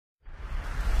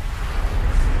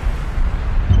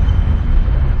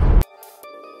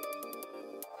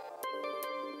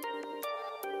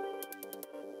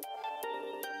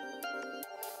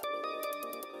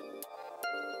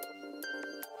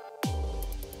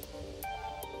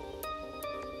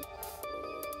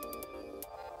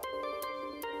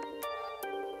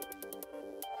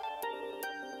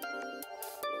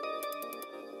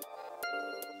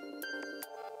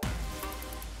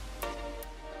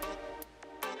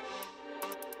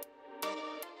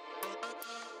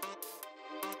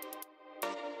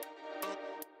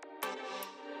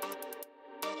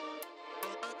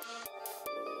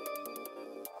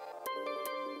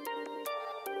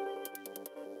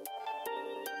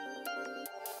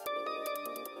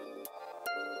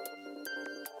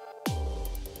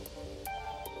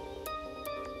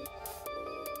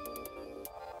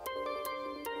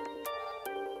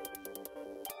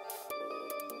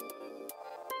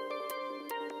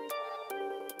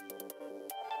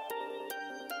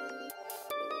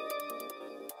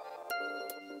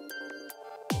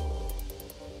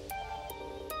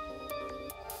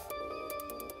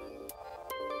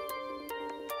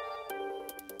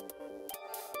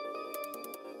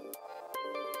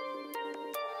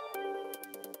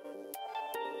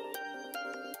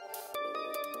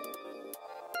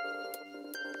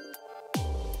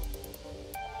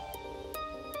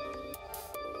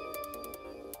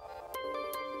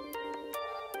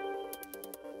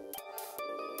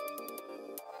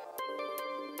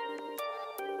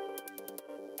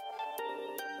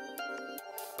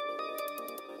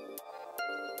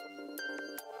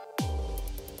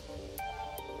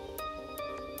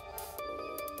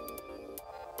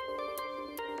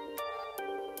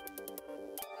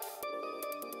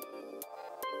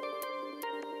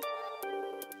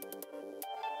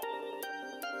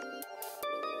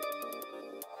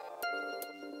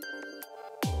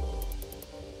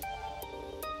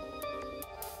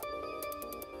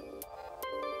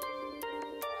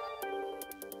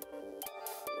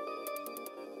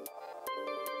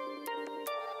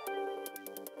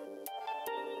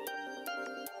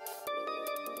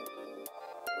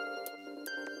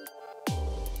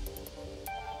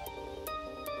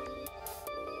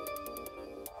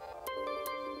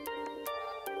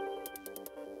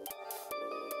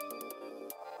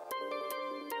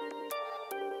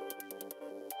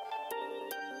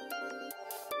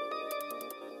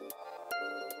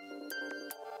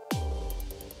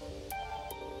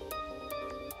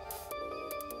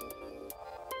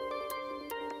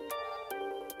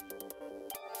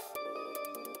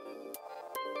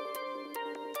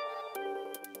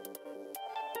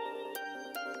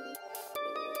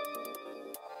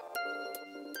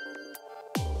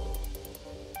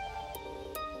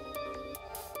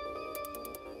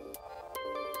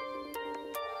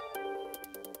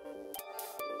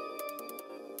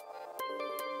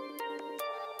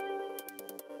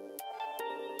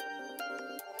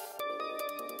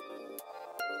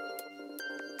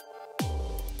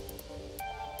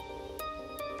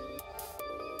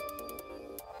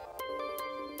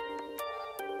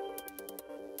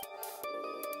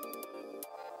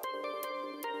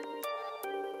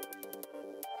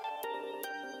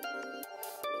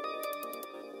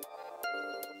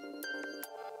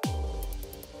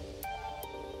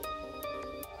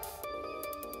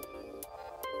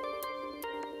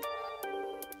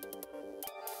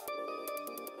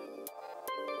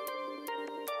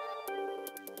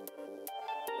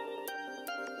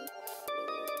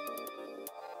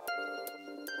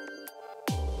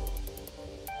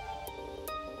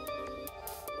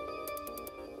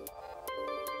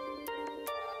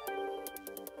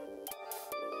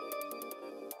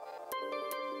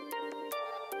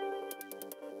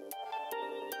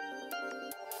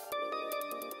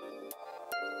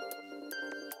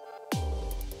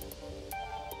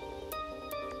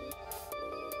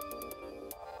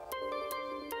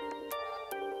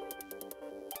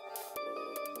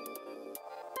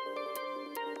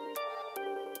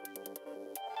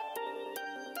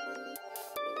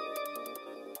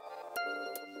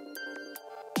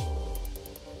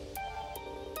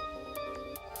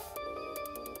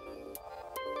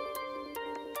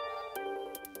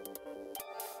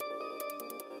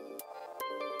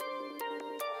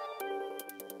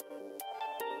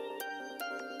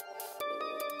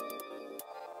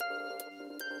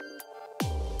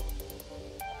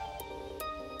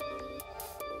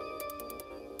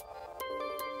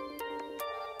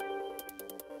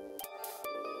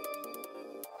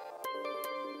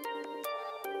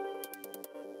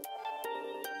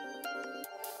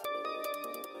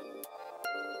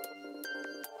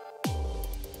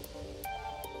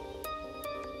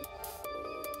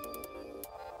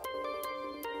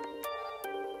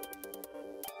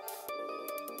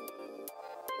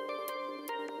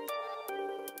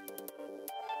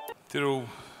Thiru,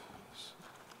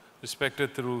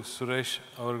 respected Thiru Suresh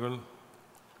Avargal,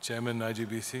 Chairman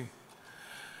IGBC,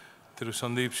 Thiru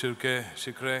Sandeep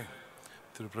Shikre,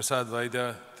 Thiru Prasad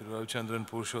Vaidya, Thiru Ravichandran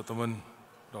Purushothaman,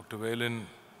 Dr. Velin,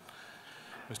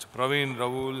 Mr. Praveen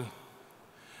Rahul,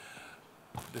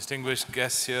 distinguished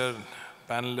guests here,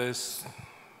 panelists,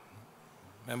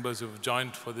 members who have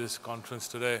joined for this conference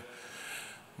today,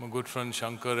 my good friend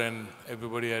Shankar and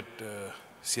everybody at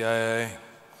CII.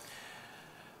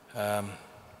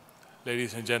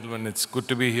 Ladies and gentlemen, it's good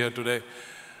to be here today.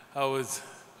 I was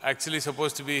actually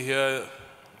supposed to be here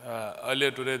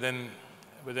earlier today,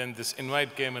 but then this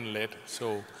invite came in late.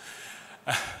 So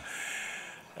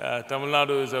Tamil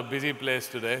Nadu is a busy place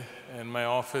today, and my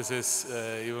office is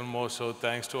even more so,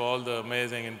 thanks to all the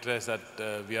amazing interest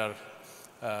that we are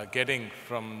getting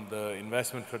from the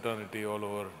investment fraternity all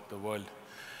over the world.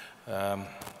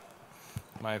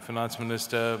 My finance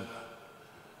minister,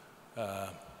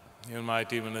 even my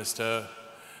IT minister,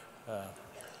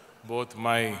 both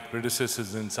my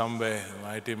predecessors in some way,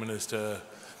 my IT minister,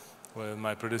 well,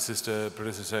 my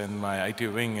predecessor in my IT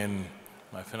wing, and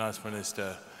my finance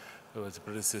minister, who was a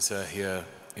predecessor here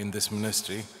in this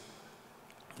ministry.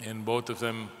 And both of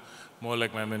them more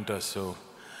like my mentors. So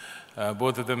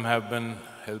both of them have been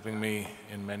helping me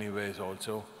in many ways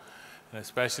also. And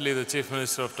especially the Chief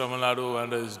Minister of Tamil Nadu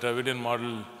under his Dravidian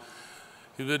model.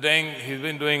 He's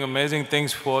been doing amazing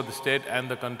things for the state and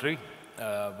the country.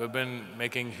 We've been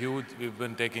taking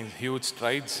huge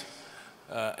strides,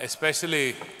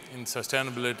 especially in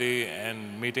sustainability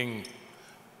and meeting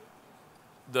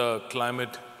the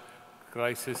climate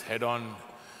crisis head-on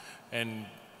and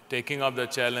taking up the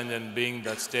challenge and being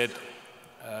that state,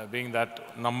 being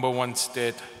that #1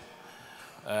 state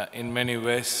in many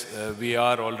ways. We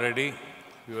are already.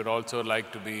 We would also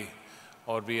like to be,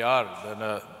 or we are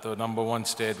the #1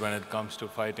 state when it comes to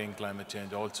fighting climate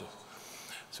change also.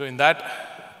 So in that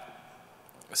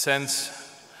sense,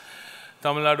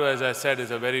 Tamil Nadu, as I said,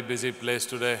 is a very busy place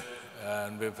today,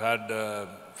 and we've had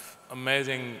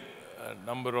amazing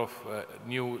number of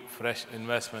new, fresh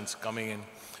investments coming in.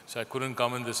 So I couldn't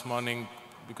come in this morning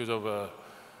because of a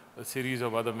series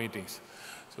of other meetings.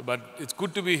 So, but it's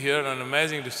good to be here and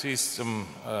amazing to see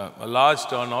a large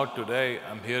turnout today.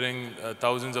 I'm hearing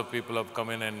thousands of people have come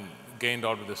in and gained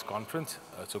out of this conference.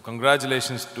 So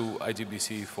congratulations to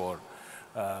IGBC for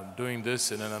doing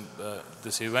this in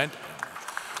this event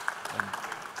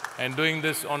and doing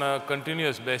this on a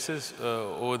continuous basis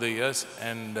over the years.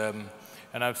 And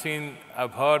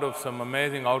I've heard of some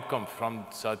amazing outcomes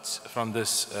from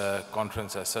this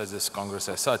conference as such, this Congress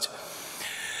as such.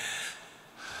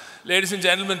 Ladies and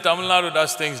gentlemen, Tamil Nadu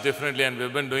does things differently, and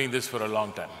we've been doing this for a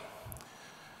long time.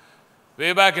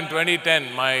 Way back in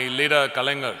 2010, my leader,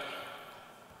 Kalaignar,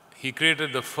 he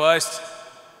created the first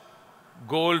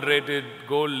gold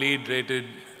LEED rated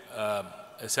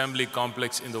assembly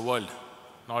complex in the world,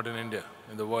 not in India,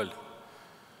 in the world.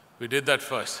 We did that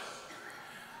first.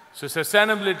 So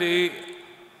sustainability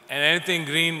and anything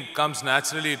green comes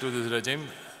naturally to this regime.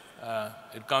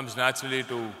 It comes naturally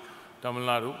to Tamil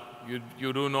Nadu.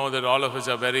 You do know that all of us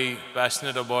are very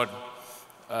passionate about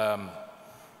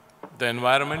the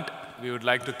environment. We would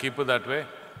like to keep it that way.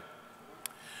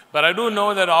 But I do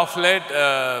know that of late,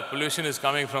 pollution is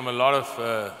coming from a lot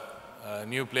of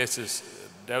new places.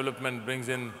 Development brings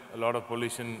in a lot of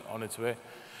pollution on its way.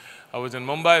 I was in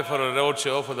Mumbai for a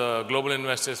roadshow, for the Global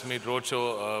Investors Meet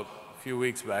roadshow a few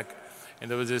weeks back.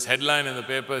 And there was this headline in the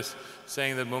papers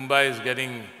saying that Mumbai is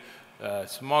getting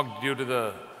smogged due to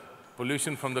the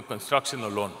pollution from the construction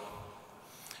alone.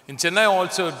 In Chennai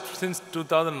also, since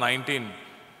 2019,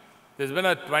 there's been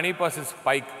a 20%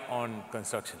 spike on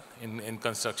construction, in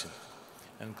construction.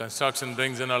 And construction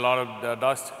brings in a lot of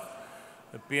dust.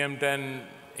 The PM10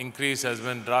 increase has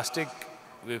been drastic.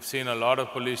 We've seen a lot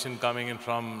of pollution coming in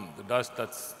from the dust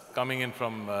that's coming in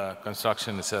from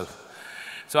construction itself.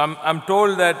 So I'm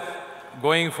told that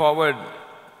going forward,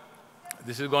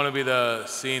 this is going to be the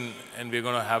scene, and we're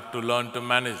going to have to learn to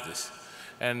manage this.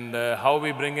 And how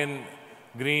we bring in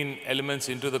green elements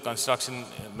into the construction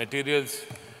materials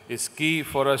is key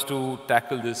for us to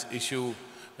tackle this issue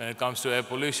when it comes to air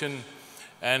pollution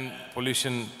and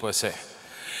pollution per se.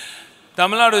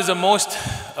 Tamil Nadu is the most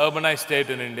urbanized state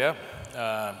in India.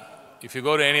 If you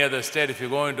go to any other state, if you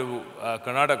go into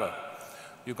Karnataka,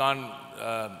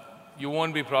 you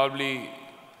won't be probably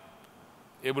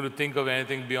able to think of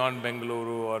anything beyond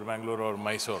Bangalore or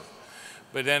Mysore.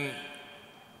 But then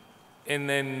in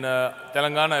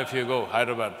Telangana, if you go,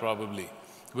 Hyderabad probably,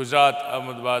 Gujarat,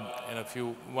 Ahmedabad,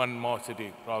 and one more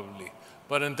city probably.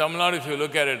 But in Tamil Nadu, if you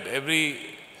look at it,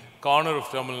 every corner of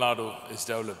Tamil Nadu is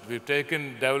developed. We've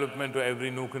taken development to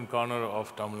every nook and corner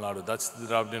of Tamil Nadu. That's the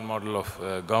Dravidian model of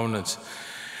governance.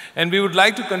 And we would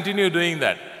like to continue doing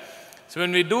that. So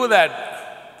when we do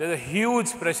that, there's a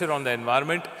huge pressure on the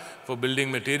environment for building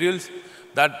materials.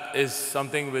 That is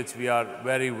something which we are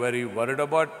very, very worried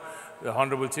about. The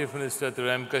Honorable Chief Minister through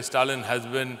M.K. Stalin has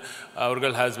been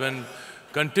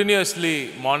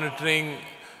continuously monitoring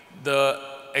the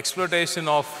exploitation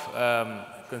of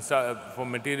for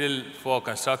material for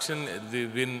construction.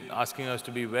 They've been asking us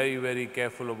to be very, very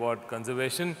careful about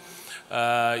conservation.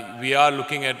 We are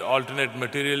looking at alternate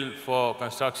material for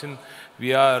construction.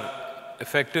 We are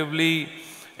effectively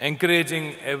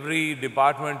encouraging every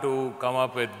department to come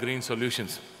up with green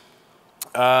solutions.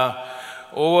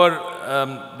 Over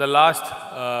the last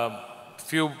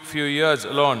few years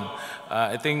alone,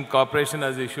 I think corporation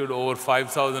has issued over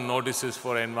 5,000 notices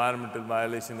for environmental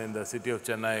violation in the city of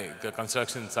Chennai, the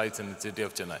construction sites in the city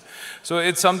of Chennai. So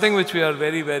it's something which we are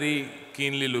very, very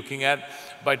keenly looking at.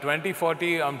 By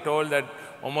 2040, I'm told that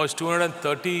almost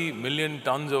 230 million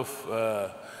tons of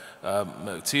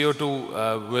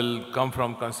CO2 will come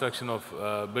from construction of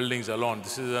buildings alone.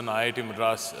 This is an IIT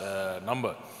Madras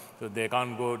number. So they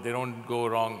don't go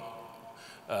wrong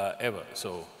ever.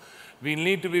 So we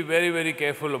need to be very, very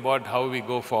careful about how we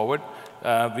go forward.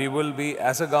 We will be,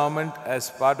 as a government, as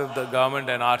part of the government,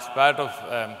 and as part of,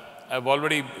 I've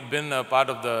already been a part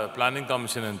of the Planning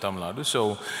Commission in Tamil Nadu.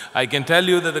 So I can tell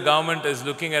you that the government is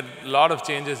looking at a lot of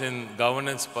changes in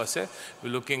governance per se. We're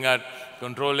looking at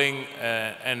controlling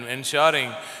and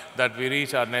ensuring that we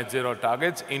reach our net zero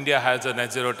targets. India has a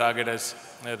net zero target, as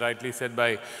rightly said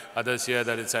by others here,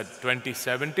 that it's at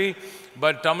 2070.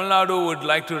 But Tamil Nadu would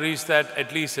like to reach that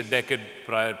at least a decade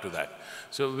prior to that.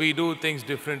 So we do things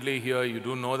differently here, you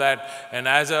do know that. And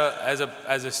as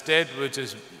a state which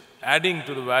is adding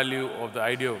to the value of the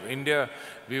idea of India,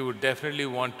 we would definitely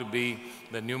want to be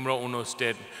the numero uno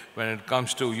state when it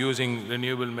comes to using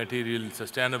renewable material,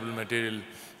 sustainable material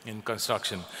in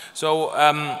construction. So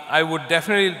I would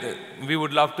definitely, we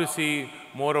would love to see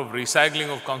more of recycling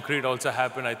of concrete also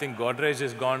happen. I think Godrej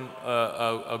has gone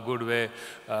a good way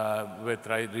with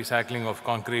recycling of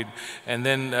concrete. And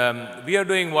then we are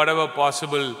doing whatever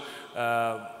possible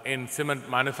in cement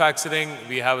manufacturing.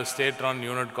 We have a state-run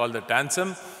unit called the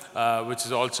TANSEM, which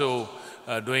is also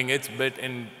doing its bit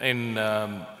in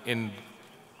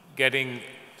getting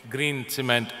green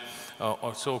cement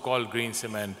or so-called green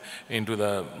cement into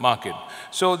the market.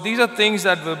 So these are things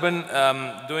that we've been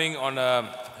doing on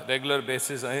a regular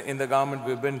basis in the government.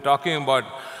 We've been talking about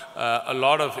a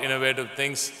lot of innovative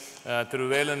things.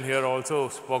 Thiruvelan here also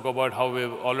spoke about how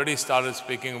we've already started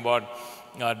speaking about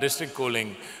district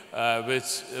cooling,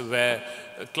 where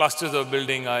clusters of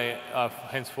building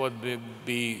henceforth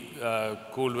be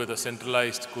cooled with a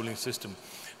centralized cooling system.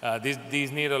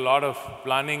 These need a lot of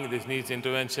planning, this needs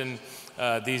intervention,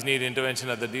 these need intervention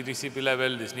at the DTCP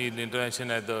level, this need intervention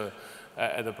at the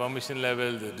permission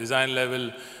level, the design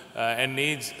level, and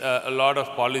needs a lot of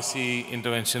policy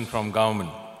intervention from government.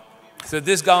 So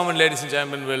this government, ladies and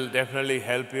gentlemen, will definitely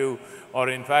help you, or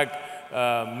in fact,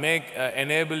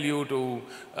 enable you to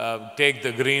take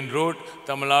the green route.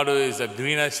 Tamil Nadu is the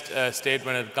greenest state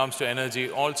when it comes to energy.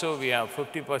 Also, we have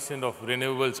 50% of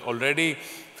renewables already.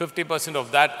 50%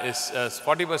 of that is,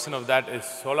 40% of that is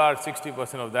solar,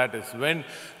 60% of that is wind.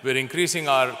 We're increasing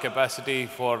our capacity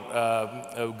for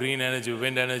green energy,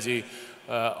 wind energy.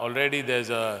 Already there's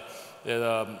a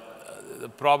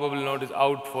probable notice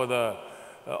out for the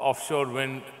offshore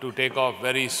wind to take off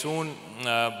very soon,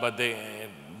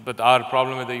 but our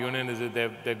problem with the union is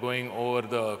that they're going over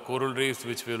the coral reefs,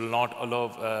 which we will not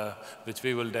allow, which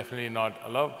we will definitely not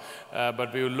allow.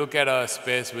 But we will look at a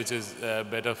space which is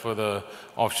better for the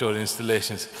offshore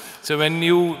installations. So when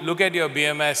you look at your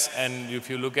BMS and if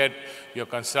you look at your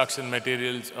construction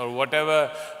materials or whatever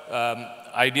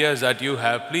ideas that you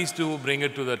have, please do bring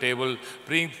it to the table.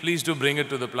 Please do bring it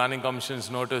to the Planning Commission's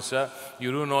notice, sir.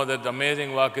 You do know that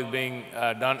amazing work is being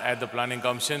done at the Planning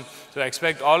Commission. So I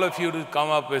expect all of you to come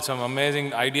up with some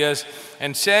amazing ideas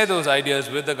and share those ideas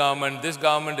with the government. This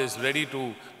government is ready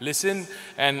to listen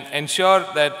and ensure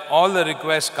that all the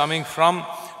requests coming from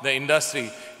the industry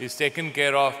is taken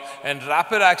care of and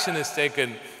rapid action is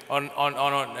taken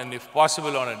and if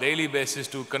possible on a daily basis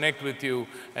to connect with you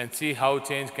and see how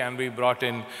change can be brought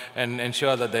in and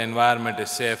ensure that the environment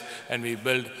is safe and we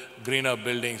build greener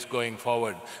buildings going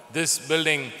forward. This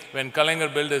building, when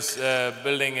Kalaignar built this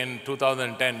building in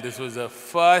 2010, this was the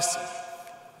first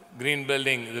green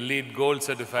building, the LEED Gold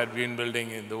certified green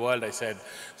building in the world, I said.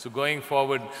 So going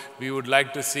forward, we would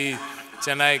like to see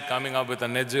Chennai coming up with a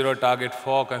net zero target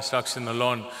for construction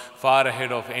alone, far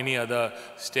ahead of any other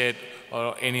state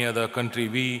or any other country.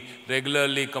 We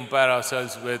regularly compare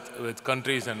ourselves with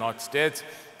countries and not states.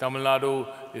 Tamil Nadu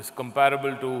is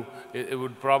comparable to, it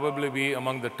would probably be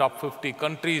among the top 50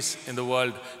 countries in the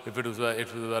world if it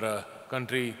were a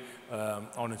country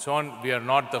on its own. We are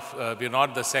not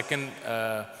the second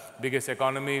biggest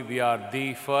economy. We are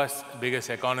the first biggest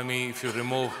economy if you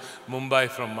remove Mumbai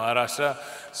from Maharashtra.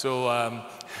 So,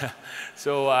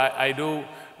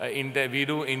 we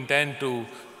do intend to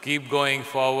keep going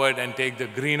forward and take the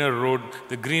greener route,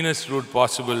 the greenest route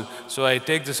possible. So I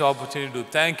take this opportunity to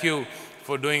thank you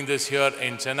for doing this here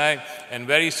in Chennai. And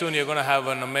very soon you're going to have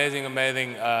an amazing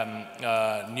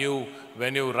new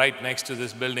venue right next to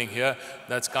this building here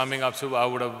that's coming up. So I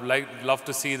would have loved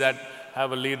to see that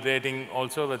have a lead rating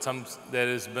also, but there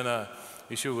has been a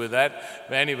issue with that.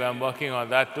 But anyway, I'm working on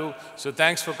that too. So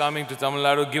thanks for coming to Tamil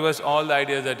Nadu. Give us all the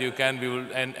ideas that you can. We will,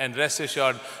 and rest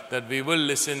assured that we will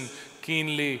listen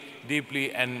keenly,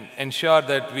 deeply, and ensure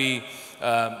that we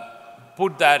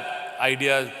put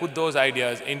those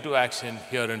ideas into action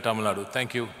here in Tamil Nadu.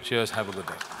 Thank you. Cheers. Have a good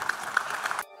day.